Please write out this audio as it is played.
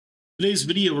Today's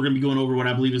video, we're going to be going over what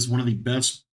I believe is one of the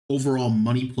best overall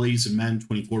money plays in Madden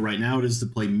 24 right now. It is to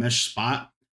play mesh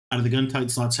spot out of the gun tight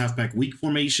slots halfback weak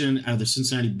formation out of the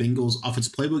Cincinnati Bengals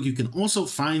offensive playbook. You can also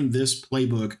find this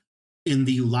playbook in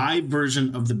the live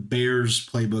version of the Bears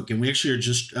playbook, and we actually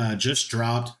are just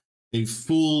dropped a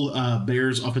full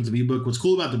Bears offensive ebook. What's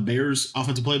cool about the Bears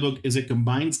offensive playbook is it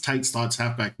combines tight slots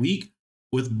halfback weak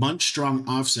with bunch strong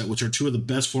offset, which are two of the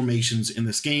best formations in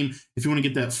this game. If you want to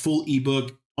get that full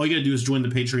ebook, all you got to do is join the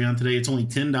Patreon today. It's only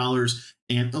 $10,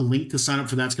 and a link to sign up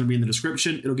for that's going to be in the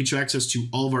description. It'll get you access to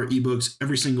all of our ebooks,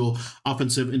 every single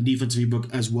offensive and defensive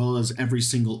ebook, as well as every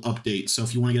single update. So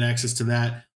if you want to get access to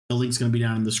that, the link's going to be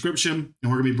down in the description,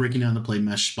 and we're going to be breaking down the play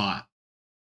mesh spot.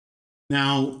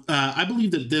 Now, I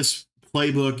believe that this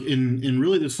playbook and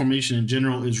really this formation in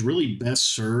general is really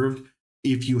best served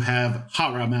if you have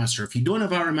Hot Route Master. If you don't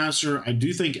have Hot Route Master, I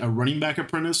do think a running back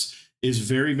apprentice is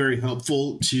very, very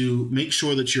helpful to make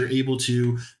sure that you're able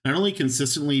to not only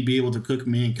consistently be able to cook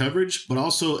man coverage, but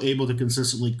also able to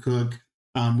consistently cook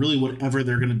really whatever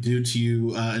they're going to do to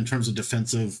you in terms of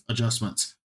defensive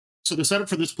adjustments. So the setup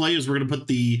for this play is we're going to put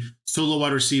the solo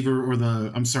wide receiver, or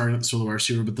not the solo wide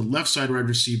receiver, but the left side wide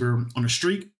receiver on a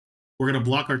streak. We're going to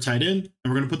block our tight end,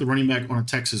 and we're going to put the running back on a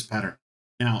Texas pattern.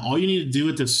 Now, all you need to do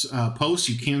with this post,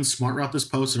 you can smart route this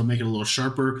post. It'll make it a little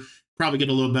sharper, probably get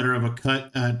a little better of a cut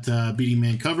at beating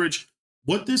man coverage.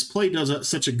 What this play does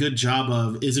such a good job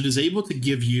of is it is able to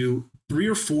give you 3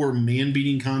 or 4 man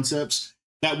beating concepts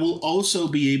that will also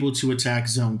be able to attack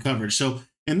zone coverage. So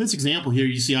in this example here,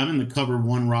 you see I'm in the cover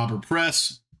 1 robber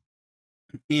press,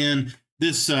 and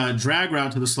this drag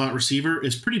route to the slot receiver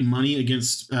is pretty money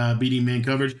against beating man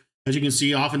coverage. As you can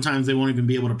see, oftentimes they won't even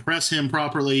be able to press him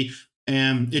properly,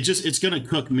 and it's going to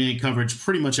cook man coverage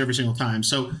pretty much every single time.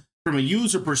 So from a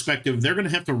user perspective, they're going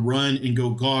to have to run and go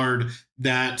guard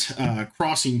that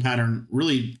crossing pattern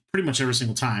really pretty much every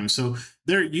single time. So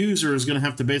their user is going to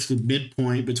have to basically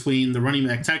midpoint between the running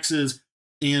back Texas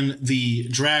and the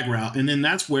drag route. And then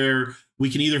that's where we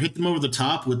can either hit them over the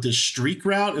top with this streak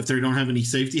route if they don't have any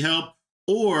safety help,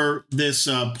 or this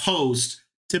post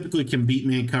typically can beat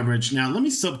man coverage. Now, let me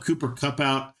sub Cooper Kupp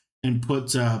out and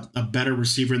put a better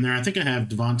receiver in there. I think I have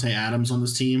Devontae Adams on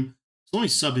this team. So let me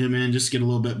sub him in just to get a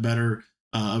little bit better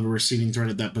of a receiving threat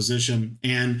at that position.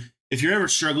 And if you're ever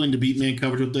struggling to beat man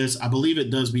coverage with this, I believe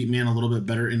it does beat man a little bit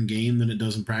better in game than it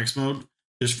does in practice mode,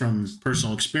 just from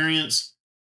personal experience.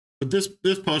 But this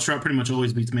post route pretty much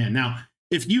always beats man. Now,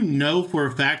 if you know for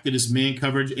a fact that it's man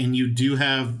coverage and you do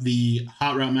have the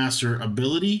Hot Route Master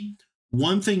ability,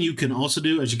 one thing you can also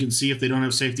do, as you can see, if they don't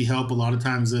have safety help, a lot of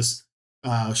times this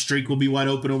streak will be wide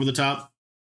open over the top.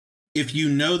 If you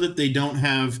know that they don't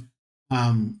have,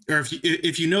 or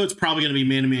if you know it's probably going to be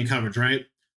man-to-man coverage, right?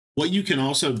 What you can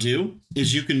also do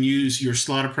is you can use your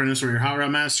slot apprentice or your Hot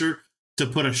Route Master to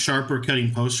put a sharper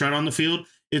cutting post route on the field.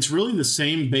 It's really the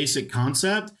same basic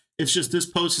concept. It's just this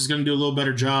post is going to do a little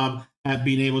better job at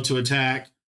being able to attack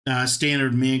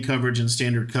standard man coverage and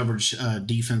standard coverage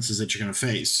defenses that you're going to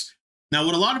face. Now,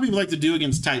 what a lot of people like to do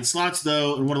against tight slots,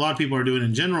 though, and what a lot of people are doing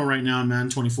in general right now in Madden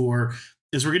 24,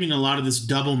 is we're getting a lot of this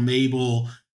double Mabel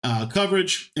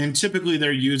coverage, and typically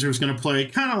their user is going to play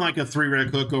kind of like a 3-rec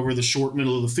hook over the short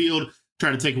middle of the field,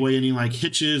 try to take away any like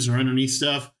hitches or underneath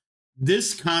stuff.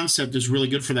 This concept is really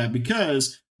good for that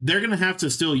because they're going to have to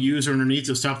still use underneath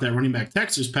to stop that running back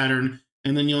Texas pattern,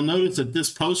 and then you'll notice that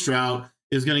this post route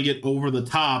is going to get over the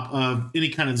top of any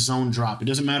kind of zone drop. It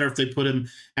doesn't matter if they put him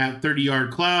at 30-yard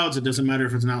clouds. It doesn't matter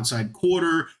if it's an outside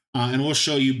quarter. And we'll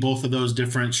show you both of those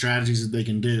different strategies that they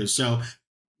can do. So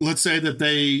let's say that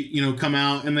they, come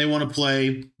out and they want to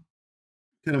play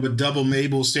kind of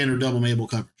a standard double Mabel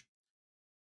coverage.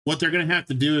 What they're going to have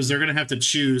to do is they're going to have to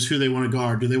choose who they want to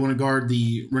guard. Do they want to guard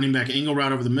the running back angle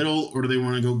route over the middle, or do they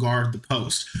want to go guard the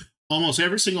post? Almost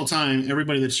every single time,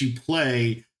 everybody that you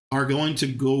play are going to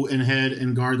go ahead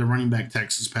and guard the running back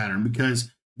Texas pattern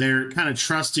because they're kind of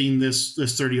trusting this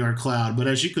 30-yard cloud. But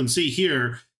as you can see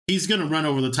here, he's going to run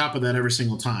over the top of that every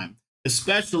single time,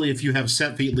 especially if you have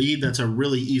set feet lead. That's a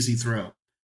really easy throw.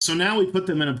 So now we put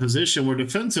them in a position where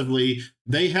defensively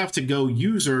they have to go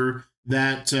user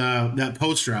that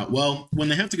post route. Well, when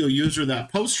they have to go user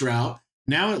that post route,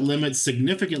 now it limits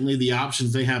significantly the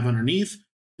options they have underneath.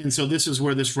 And so this is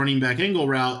where this running back angle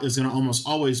route is going to almost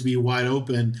always be wide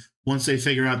open once they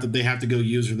figure out that they have to go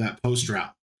user that post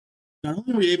route. Not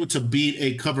only are we able to beat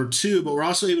a cover 2, but we're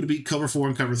also able to beat cover 4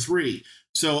 and cover 3.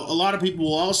 So a lot of people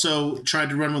will also try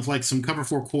to run with like some cover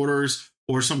 4 quarters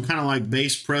or some kind of like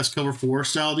base press cover 4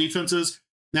 style defenses.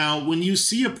 Now, when you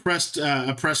see a pressed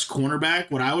cornerback,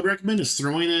 what I would recommend is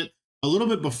throwing it a little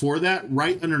bit before that,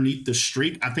 right underneath the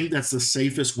streak. I think that's the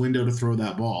safest window to throw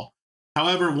that ball.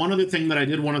 However, one other thing that I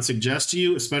did want to suggest to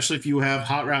you, especially if you have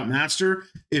Hot Route Master,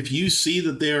 if you see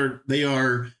that they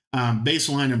are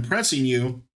baseline and pressing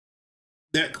you,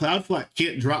 that Cloud Flat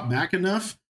can't drop back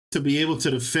enough to be able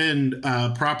to defend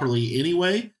properly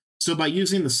anyway. So by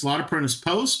using the Slot Apprentice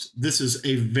Post, this is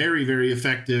a very, very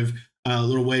effective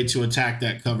little way to attack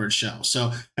that covered shell.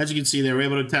 So as you can see, they were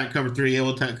able to attack cover 3,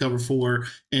 able to attack cover 4,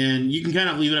 and you can kind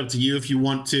of leave it up to you if you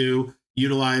want to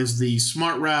utilize the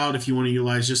smart route, if you want to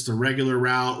utilize just the regular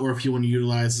route, or if you want to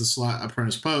utilize the Slot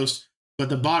Apprentice Post. But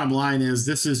the bottom line is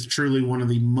this is truly one of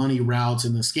the money routes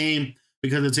in this game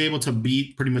because it's able to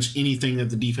beat pretty much anything that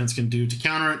the defense can do to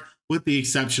counter it, with the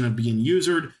exception of being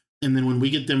usered. And then when we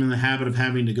get them in the habit of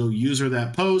having to go user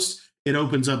that post, it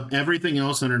opens up everything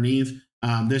else underneath.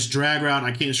 This drag route,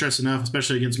 I can't stress enough,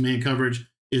 especially against man coverage,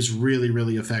 is really,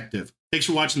 really effective. Thanks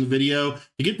for watching the video.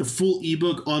 To get the full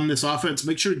ebook on this offense,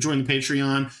 make sure to join the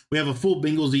Patreon. We have a full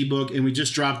Bengals ebook, and we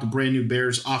just dropped a brand new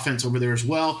Bears offense over there as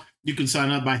well. You can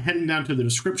sign up by heading down to the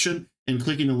description and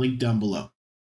clicking the link down below.